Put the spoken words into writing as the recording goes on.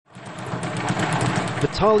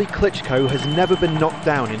Vitali Klitschko has never been knocked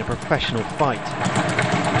down in a professional fight.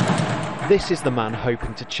 This is the man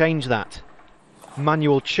hoping to change that.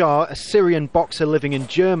 Manuel Charr, a Syrian boxer living in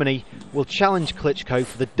Germany, will challenge Klitschko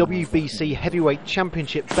for the WBC Heavyweight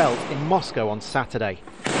Championship belt in Moscow on Saturday.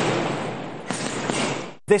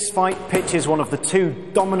 This fight pitches one of the two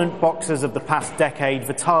dominant boxers of the past decade,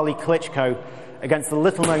 Vitali Klitschko, against the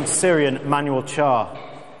little-known Syrian Manuel Charr.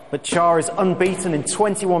 But Charr is unbeaten in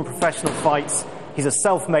 21 professional fights. He's a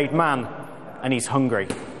self-made man, and he's hungry.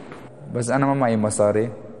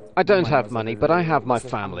 I don't have money, but I have my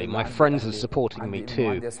family. My friends are supporting me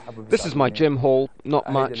too. This is my gym hall,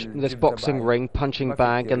 not much, this boxing ring, punching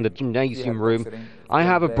bag and the gymnasium room. I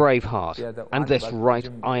have a brave heart, and this right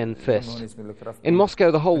iron fist. In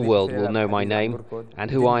Moscow the whole world will know my name,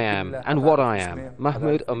 and who I am, and what I am.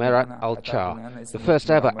 Mahmoud Omerat Al-Charr, the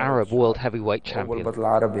first ever Arab world heavyweight champion.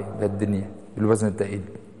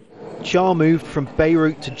 Charr moved from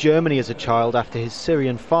Beirut to Germany as a child after his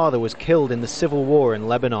Syrian father was killed in the civil war in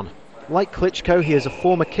Lebanon. Like Klitschko, he is a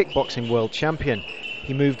former kickboxing world champion.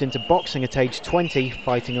 He moved into boxing at age 20,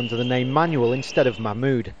 fighting under the name Manuel instead of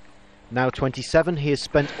Mahmoud. Now 27, he has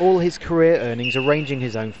spent all his career earnings arranging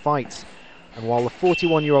his own fights. And while the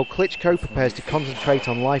 41-year-old Klitschko prepares to concentrate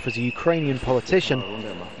on life as a Ukrainian politician,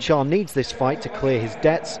 Charr needs this fight to clear his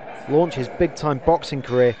debts, launch his big-time boxing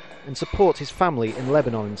career and support his family in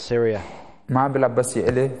Lebanon and Syria.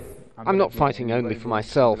 I'm not fighting only for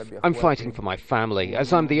myself, I'm fighting for my family,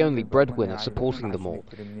 as I'm the only breadwinner supporting them all.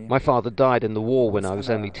 My father died in the war when I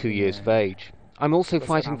was only 2 years of age. I'm also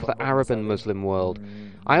fighting for the Arab and Muslim world.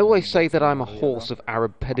 I always say that I'm a horse of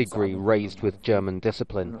Arab pedigree raised with German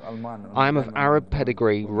discipline. I am of Arab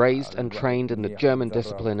pedigree raised and trained in the German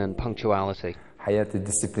discipline and punctuality.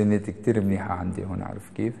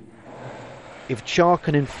 If Charr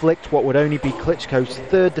can inflict what would only be Klitschko's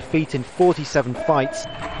third defeat in 47 fights,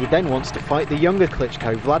 he then wants to fight the younger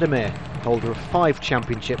Klitschko, Vladimir, holder of 5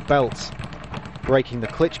 championship belts. Breaking the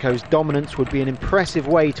Klitschko's dominance would be an impressive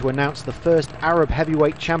way to announce the first Arab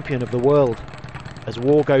heavyweight champion of the world. As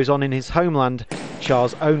war goes on in his homeland,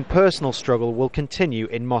 Charr's own personal struggle will continue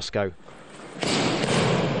in Moscow.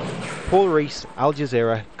 Rhys, Al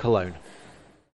Jazeera, Cologne.